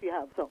plantains if you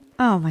have some.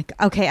 Oh, my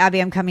God. Okay, Abby,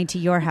 I'm coming to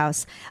your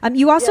house.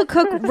 You also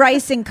cook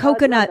rice in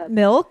coconut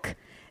milk.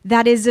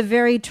 That is a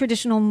very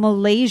traditional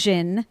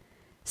Malaysian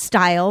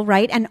style,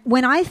 right? And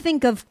when I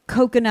think of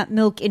coconut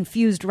milk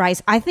infused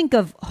rice, I think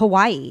of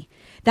Hawaii.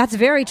 That's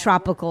very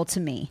tropical to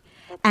me.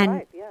 That's and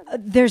right, yeah.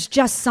 There's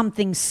just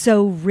something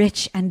so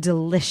rich and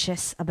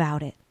delicious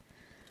about it.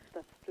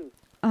 That's true.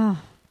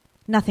 Oh,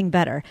 nothing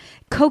better.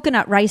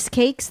 Coconut rice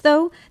cakes,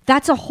 though,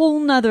 that's a whole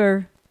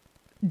nother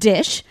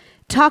dish.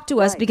 Talk to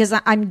us because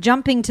I'm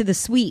jumping to the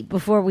sweet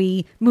before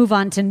we move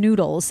on to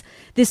noodles.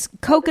 This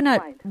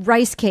coconut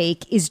rice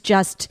cake is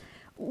just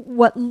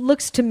what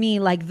looks to me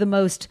like the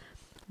most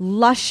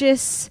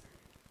luscious,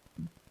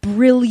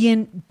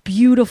 brilliant,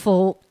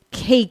 beautiful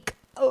cake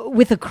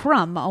with a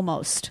crumb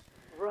almost.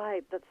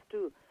 Right, that's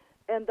true.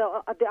 And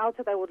at the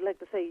outset, I would like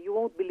to say you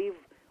won't believe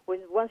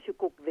once you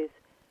cook this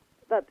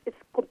that it's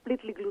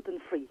completely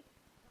gluten-free.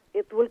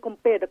 It will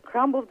compare, the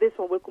crumb of this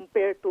one will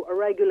compare to a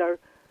regular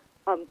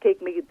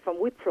cake made from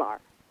wheat flour.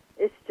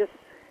 It's just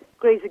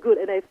crazy good.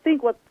 And I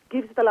think what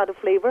gives it a lot of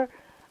flavor,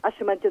 as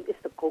you mentioned, is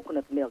the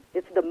coconut milk.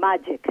 It's the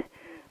magic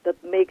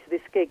that makes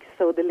this cake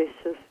so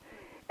delicious.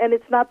 And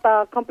it's not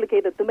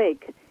complicated to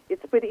make.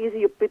 It's pretty easy.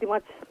 You pretty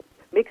much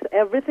mix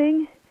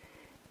everything.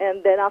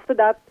 And then after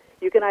that,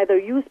 you can either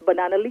use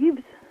banana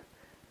leaves.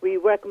 We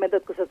recommend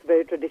that because that's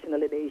very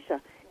traditional in Asia.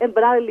 And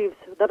banana leaves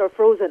that are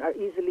frozen are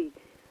easily,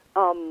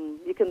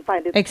 you can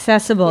find it.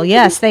 Accessible. easily.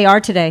 Yes, they are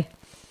today.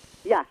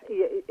 Yeah,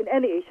 in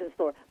any Asian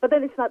store. But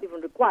then it's not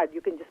even required.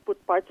 You can just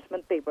put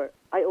parchment paper.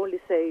 I only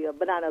say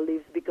banana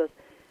leaves because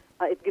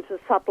it gives a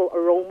subtle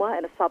aroma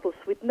and a subtle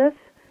sweetness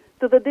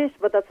to the dish,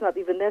 but that's not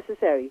even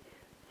necessary.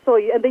 So,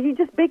 and then you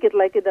just bake it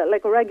like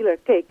a regular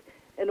cake,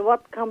 and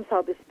what comes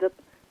out is that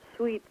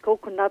sweet,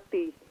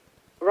 coconutty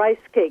rice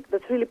cake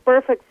that's really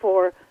perfect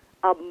for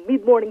a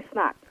mid-morning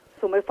snack.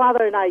 So my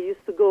father and I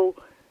used to go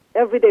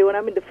every day when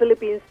I'm in the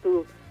Philippines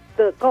to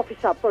the coffee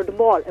shops or the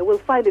mall, and we'll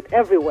find it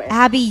everywhere.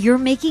 Abby, you're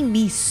making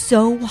me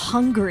so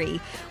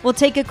hungry. We'll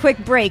take a quick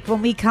break.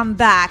 When we come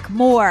back,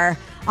 more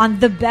on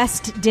the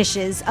best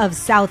dishes of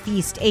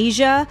Southeast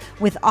Asia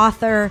with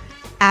author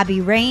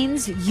Abby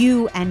Rains,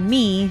 you and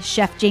me,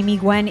 Chef Jamie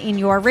Gwen, in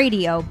your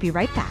radio. Be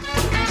right back.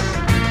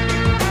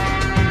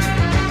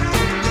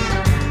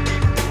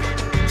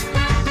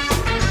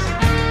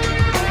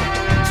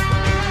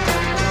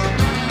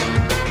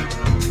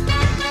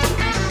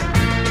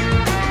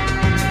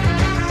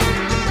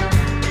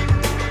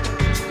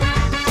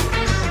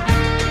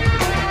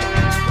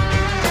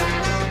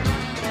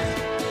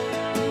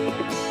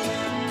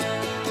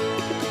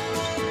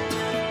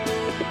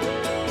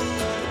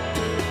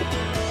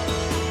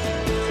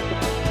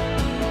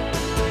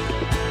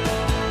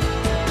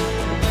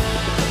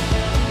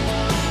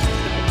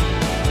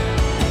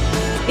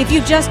 If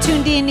you've just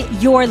tuned in,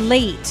 you're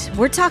late.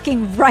 We're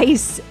talking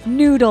rice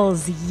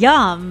noodles,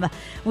 yum,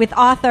 with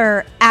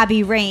author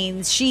Abby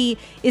Rains. She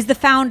is the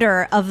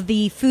founder of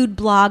the food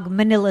blog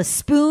Manila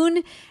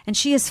Spoon, and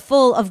she is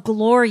full of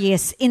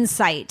glorious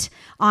insight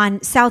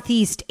on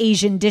Southeast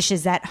Asian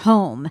dishes at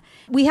home.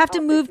 We have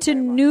to move to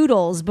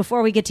noodles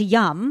before we get to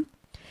yum.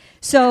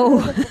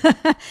 So,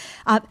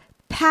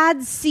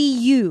 Pad See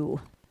Ew.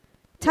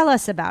 Tell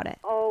us about it.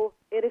 Oh,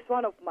 it is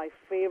one of my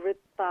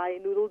favorite Thai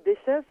noodle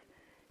dishes.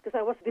 Because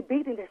I was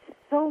debating this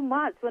so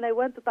much when I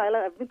went to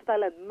Thailand. I've been to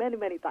Thailand many,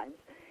 many times.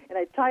 And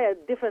I try a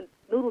different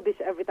noodle dish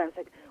every time. It's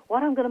like,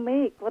 what am I going to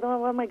make? What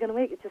am I going to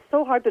make? It's just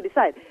so hard to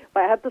decide.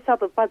 But I have to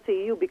start with Pad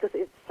See Ew because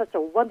it's such a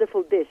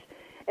wonderful dish.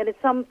 And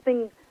it's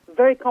something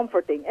very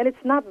comforting. And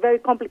it's not very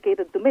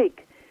complicated to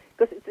make.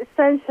 Because it's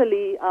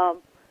essentially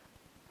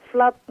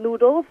flat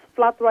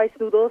rice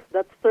noodles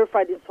that's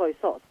stir-fried in soy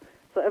sauce.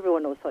 So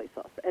everyone knows soy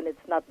sauce. And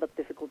it's not that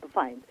difficult to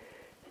find.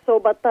 So,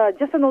 but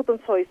just a note on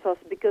soy sauce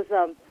because...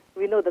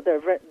 we know that there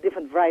are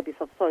different varieties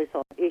of soy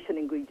sauce, Asian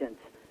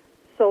ingredients.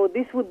 So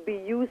this would be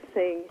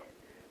using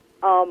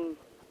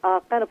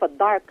kind of a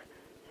dark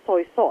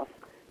soy sauce.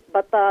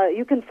 But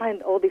you can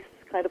find all this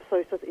kind of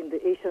soy sauce in the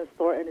Asian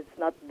store, and it's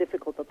not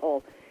difficult at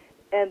all.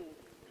 And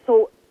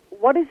so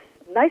what is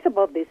nice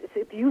about this is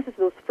it uses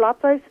those flat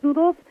rice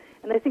noodles,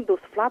 and I think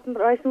those flat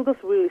rice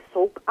noodles really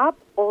soak up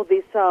all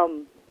this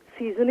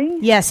seasoning.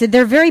 Yes,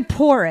 they're very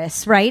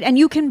porous, right? And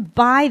you can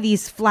buy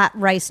these flat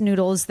rice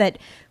noodles that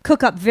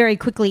cook up very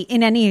quickly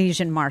in any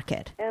Asian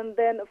market. And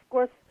then, of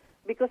course,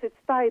 because it's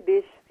Thai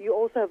dish, you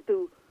also have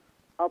to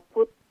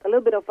put a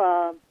little bit of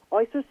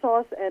oyster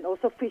sauce and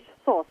also fish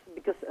sauce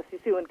because, as you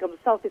see, when it comes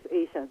to Southeast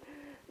Asian,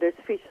 there's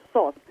fish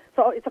sauce.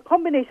 So it's a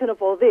combination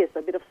of all this,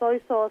 a bit of soy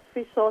sauce,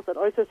 fish sauce, and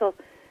oyster sauce,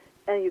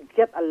 and you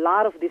get a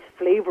lot of this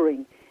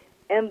flavoring.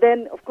 And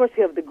then, of course,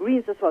 you have the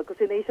greens as well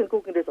because in Asian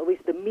cooking, there's always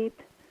the meat,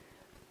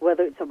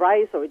 whether it's a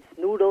rice or it's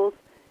noodles,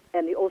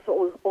 and you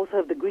also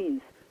have the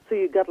greens. So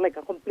you got like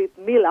a complete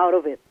meal out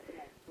of it.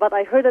 But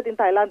I heard that in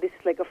Thailand, this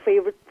is like a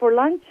favorite for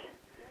lunch.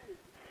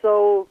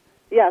 So,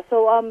 yeah,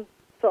 so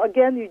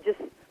again, you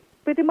just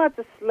pretty much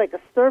it's like a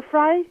stir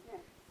fry.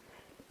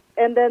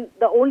 And then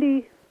the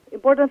only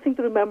important thing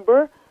to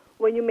remember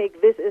when you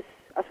make this is,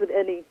 as with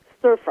any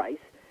stir fries,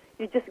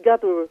 you just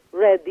got to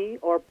ready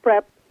or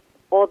prep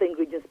all the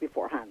ingredients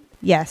beforehand.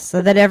 Yes,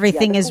 so that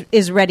everything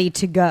is ready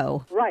to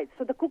go. Right.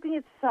 So the cooking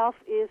itself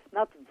is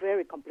not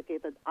very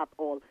complicated at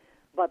all,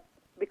 but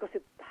because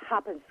it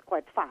happens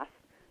quite fast,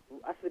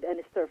 as with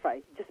any stir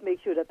fry, just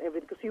make sure that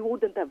everything, because you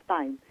wouldn't have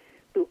time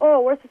to,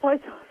 where's the soy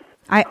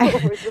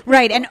sauce?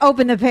 Right, and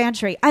open the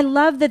pantry. I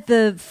love that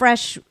the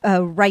fresh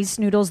rice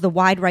noodles, the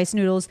wide rice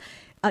noodles,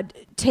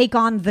 take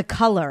on the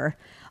color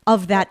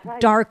of that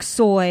dark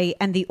soy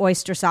and the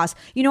oyster sauce.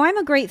 You know, I'm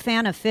a great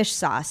fan of fish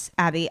sauce,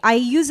 Abby. I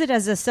use it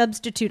as a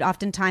substitute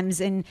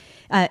oftentimes in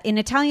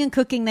Italian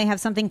cooking. They have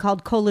something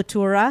called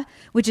colatura,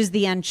 which is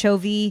the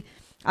anchovy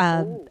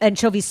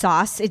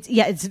sauce.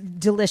 It's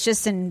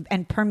delicious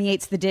and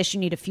permeates the dish. You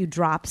need a few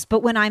drops.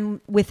 But when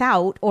I'm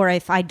without, or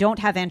if I don't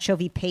have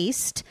anchovy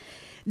paste,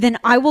 then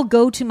I will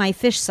go to my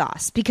fish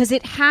sauce because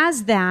it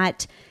has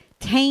that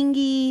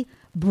tangy,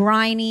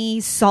 briny,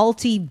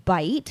 salty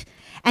bite.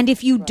 And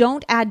if you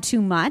don't add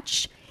too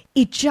much,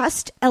 it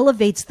just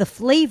elevates the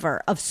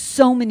flavor of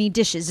so many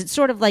dishes. It's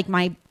sort of like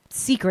my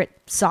secret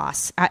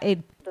sauce.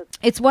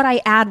 It's what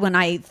I add when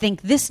I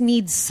think this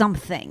needs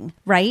something,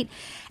 right?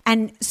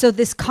 And so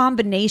this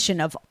combination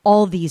of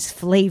all these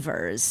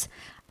flavors,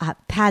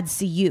 Pad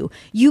See Ew.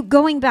 You,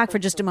 going back for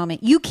just a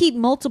moment, you keep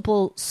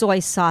multiple soy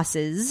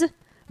sauces,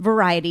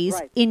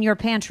 varieties in your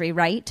pantry,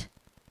 right?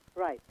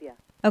 Right, yeah.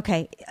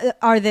 Okay.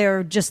 Are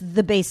there just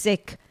the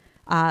basic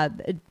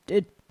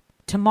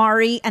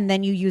tamari, and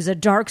then you use a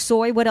dark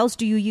soy? What else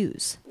do you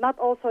use? Not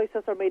all soy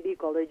sauces are made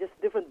equal. They're just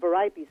different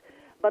varieties.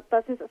 But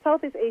since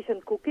Southeast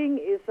Asian cooking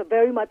is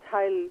very much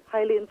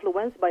highly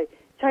influenced by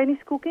Chinese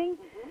cooking,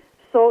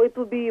 so it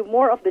will be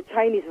more of the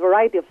Chinese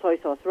variety of soy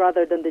sauce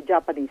rather than the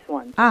Japanese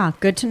one. Ah,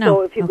 good to know.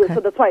 So if you go, so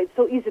that's why it's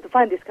so easy to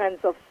find these kinds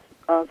of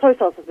soy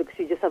sauces because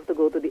you just have to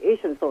go to the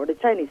Asian store or the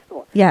Chinese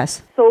store.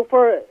 Yes. So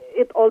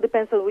it all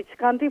depends on which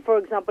country. For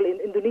example, in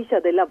Indonesia,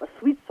 they love a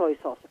sweet soy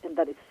sauce, and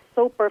that is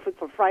so perfect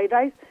for fried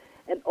rice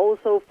and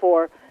also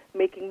for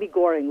making mee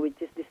goreng, which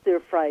is the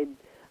stir-fried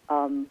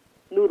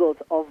noodles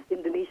of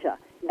Indonesia.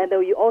 And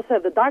then you also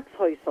have the dark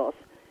soy sauce,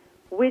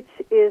 which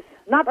is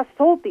not as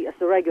salty as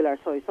the regular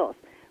soy sauce,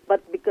 but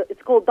because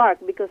it's called dark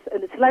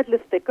and it's slightly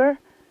thicker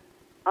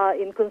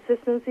in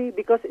consistency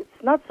because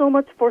it's not so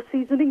much for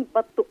seasoning,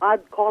 but to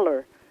add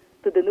color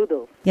to the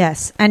noodles.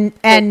 Yes, and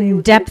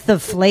depth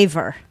of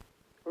flavor.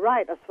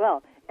 Right, as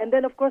well. And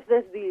then, of course,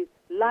 there's the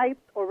light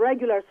or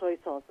regular soy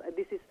sauce. And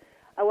this is,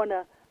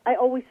 I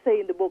always say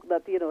in the book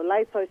that,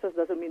 light soy sauce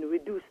doesn't mean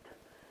reduced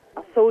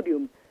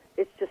sodium.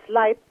 It's just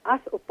light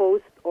as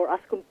opposed or as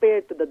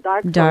compared to the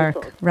dark soy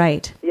sauce.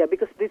 Right. Yeah,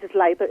 because this is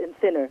lighter and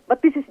thinner.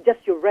 But this is just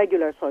your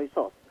regular soy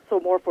sauce. So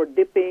more for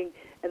dipping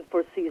and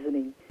for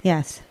seasoning.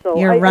 Yes, so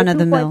your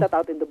run-of-the-mill. I point that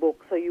out in the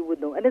book so you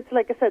would know. And it's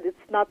like I said, it's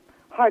not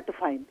hard to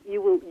find.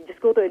 You just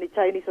go to any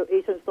Chinese or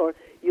Asian store,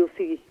 you'll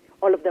see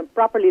all of them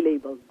properly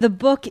labeled. The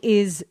book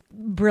is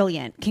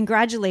brilliant.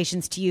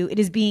 Congratulations to you. It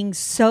is being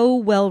so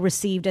well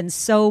received and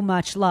so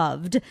much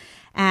loved,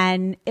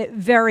 and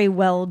very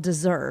well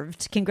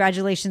deserved.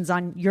 Congratulations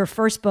on your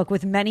first book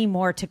with many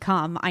more to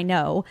come, I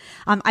know.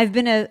 I've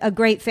been a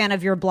great fan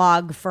of your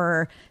blog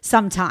for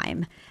some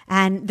time,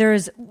 and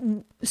there's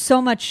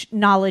so much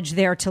knowledge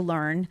there to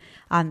learn.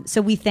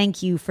 So we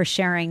thank you for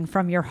sharing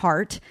from your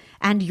heart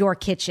and your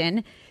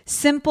kitchen.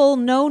 Simple,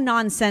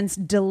 no-nonsense,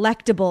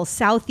 delectable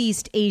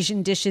Southeast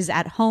Asian dishes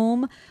at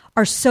home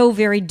are so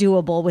very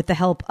doable with the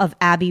help of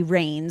Abby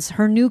Rains.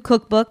 Her new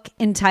cookbook,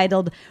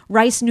 entitled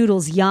Rice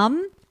Noodles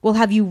Yum, will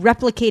have you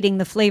replicating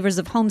the flavors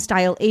of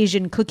home-style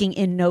Asian cooking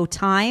in no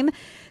time.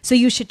 So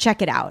you should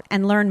check it out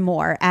and learn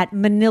more at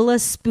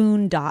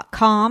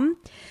manilaspoon.com.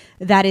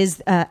 That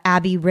is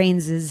Abby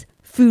Rains's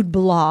food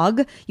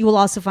blog. You will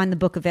also find the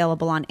book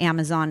available on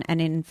Amazon and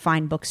in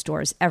fine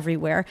bookstores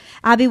everywhere.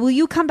 Abby, will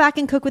you come back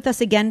and cook with us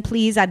again,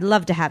 please? I'd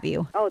love to have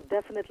you. Oh,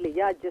 definitely.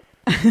 Yeah, just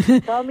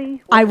tell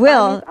me. I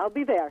will. I'll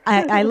be there.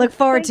 I look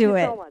forward to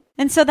it. So much.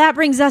 And so that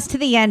brings us to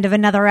the end of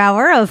another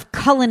hour of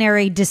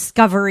culinary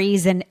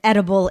discoveries and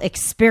edible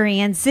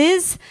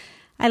experiences.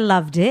 I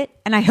loved it,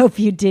 and I hope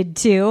you did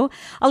too.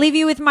 I'll leave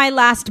you with my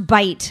last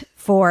bite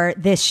for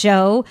this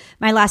show,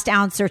 my last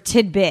ounce or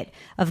tidbit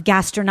of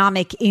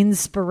gastronomic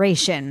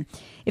inspiration.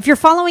 If you're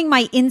following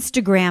my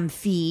Instagram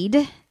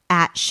feed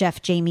at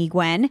Chef Jamie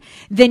Gwen,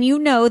 then you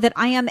know that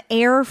I am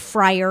air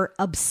fryer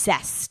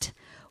obsessed.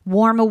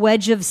 Warm a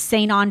wedge of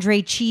St.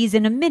 Andre cheese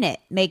in a minute.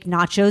 Make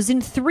nachos in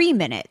 3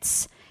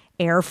 minutes.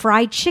 Air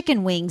fry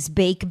chicken wings,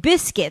 bake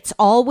biscuits,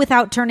 all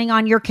without turning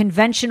on your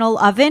conventional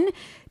oven.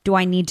 Do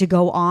I need to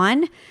go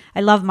on? I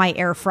love my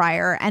air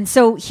fryer. And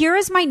so here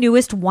is my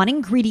newest one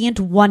ingredient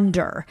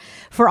wonder.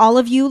 For all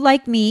of you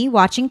like me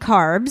watching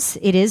carbs,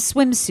 it is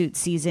swimsuit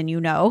season, you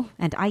know,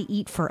 and I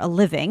eat for a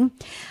living.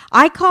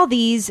 I call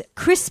these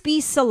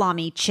crispy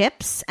salami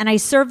chips, and I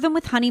serve them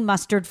with honey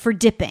mustard for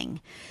dipping.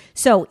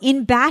 So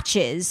in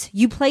batches,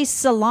 you place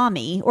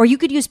salami, or you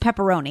could use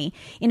pepperoni,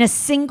 in a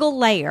single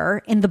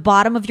layer in the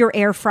bottom of your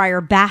air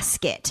fryer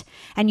basket.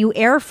 And you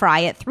air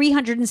fry at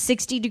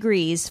 360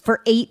 degrees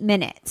for 8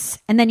 minutes.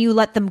 And then you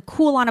let them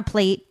cool on a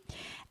plate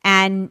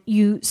and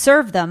you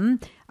serve them,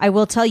 I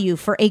will tell you,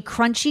 for a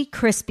crunchy,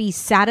 crispy,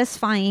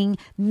 satisfying,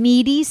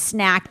 meaty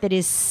snack that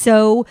is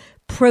so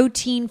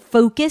protein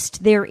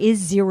focused, there is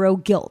zero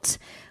guilt.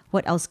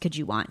 What else could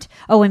you want?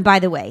 Oh, and by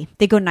the way,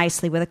 they go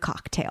nicely with a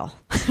cocktail.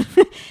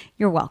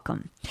 You're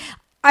welcome.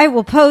 I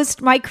will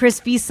post my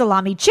crispy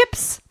salami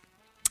chips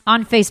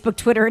on Facebook,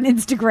 Twitter, and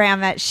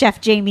Instagram at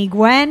Chef Jamie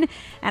Gwen.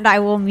 And I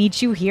will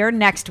meet you here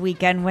next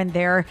weekend when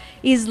there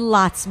is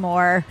lots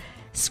more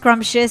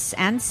scrumptious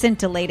and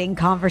scintillating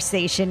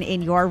conversation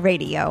in your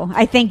radio.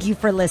 I thank you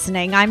for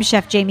listening. I'm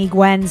Chef Jamie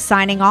Gwen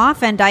signing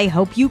off, and I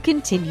hope you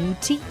continue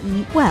to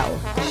eat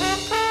well.